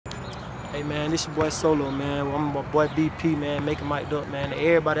Hey man, this your boy Solo, man. I'm my boy BP, man, making mic'd up, man.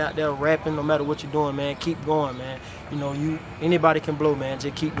 Everybody out there rapping, no matter what you're doing, man, keep going, man. You know, anybody can blow, man.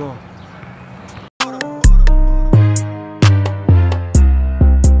 Just keep going.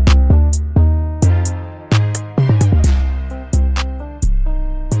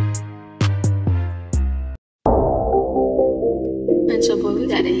 Metro boy, we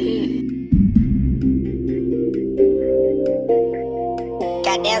got a hit.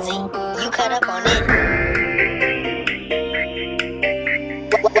 Goddamn, Z, you cut up on it.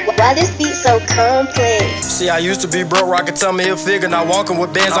 Why this beat so complex? See, I used to be broke, rockin' tell me a figure. Now walking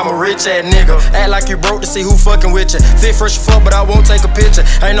with bands, I'm a rich ass nigga. Act like you broke to see who fucking with you. Fit fresh as fuck, but I won't take a picture.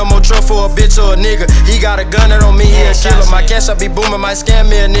 Ain't no more trouble for a bitch or a nigga. He got a gun that on me, he a killer. My cash I be booming, might scam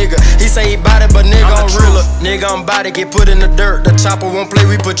me a nigga. He say he bout it, but nigga, I'm realer. Nigga, I'm bout it, get put in the dirt. The chopper won't play,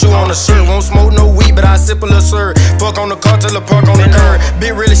 we put you on the shirt. Won't smoke no weed, but I sip a little syrup. Fuck on the car till the park on the curb.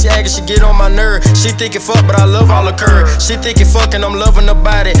 Bitch really, she actin', she get on my nerve. She think it fuck, but I love all the curve. She think it fucking, I'm loving the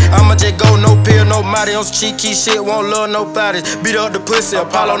body. I'ma just go, no pill, no mighty. On some cheeky shit, won't love nobody. Beat up the pussy,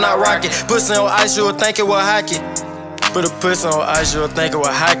 Apollo not rocket. Pussy on ice, you would think it was hockey. Put a pussy on ice, you would think it was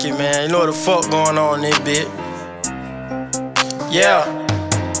hockey, man. You know what the fuck going on in this bitch. Yeah.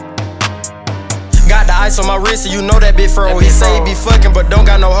 Got the ice on my wrist, and you know that bitch fro. He say he be fucking, but don't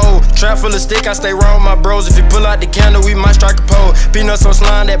got no hoe. Trap full of stick, I stay round with my bros. If he pull out the candle, we might strike a pole. Peanuts on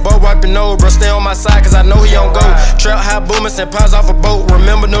slime, that boat wiping nose. Bro, stay on my side, cause I know he on go. Trap high booming, send pounds off a boat.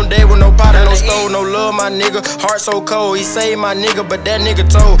 Remember them days with no pot and no stove. No love, my nigga, heart so cold. He say he my nigga, but that nigga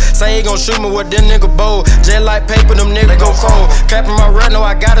told. Say he gon' shoot me with them nigga bold. Jet like paper, them niggas go cold. Capping my run, no,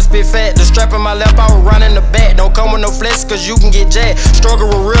 I gotta spit fat. The strap in my lap, I was running the back. Don't come with no flex, cause you can get jacked. Struggle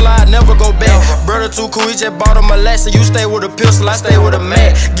with real, I never go back. Brother too cool, he just bought him a latch. So you stay with a pistol, I stay with a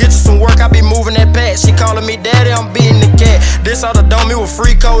Mac. Get you some work, I be moving that pack. She calling me daddy, I'm beating the cat. This all the dome, me with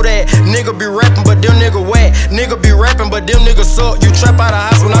free code at. Nigga be rapping, but them nigga whack. Nigga be rapping, but them niggas suck. You trap out of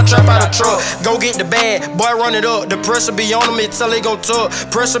house when I trap out of truck. Go get the bag, boy run it up. The pressure be on him, it tell he gon' tuck.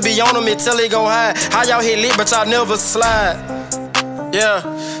 Pressure be on him, it tell he gon' hide. How y'all hit lit, but y'all never slide? Yeah,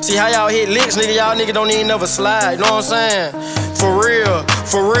 see how y'all hit licks, nigga, y'all nigga don't even never slide, you know what I'm saying? For real,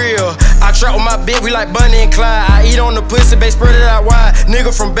 for real. I trap with my bitch, we like Bunny and Clyde. I eat on the pussy, babe, spread it out wide.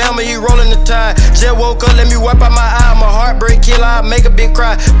 Nigga from Bama, he rollin' the tide. Just woke up, let me wipe out my eye. My heartbreak killer, I make a big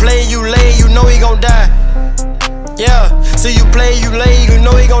cry. Play you lay, you know he gon' die. Yeah, see you play, you lay, you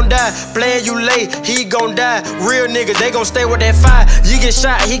know he gon' die. Playin' you lay, he gon' die. Real niggas, they gon' stay with that fire. You get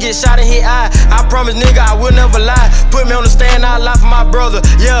shot, he get shot in his eye. I promise, nigga, I will never lie. Put me on the stand, I'll lie for my brother.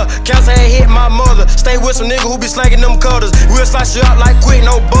 Yeah, cancer had hit my mother. Stay with some nigga who be slanging them cutters. We'll slice you out like quick,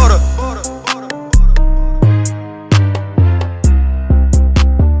 no butter.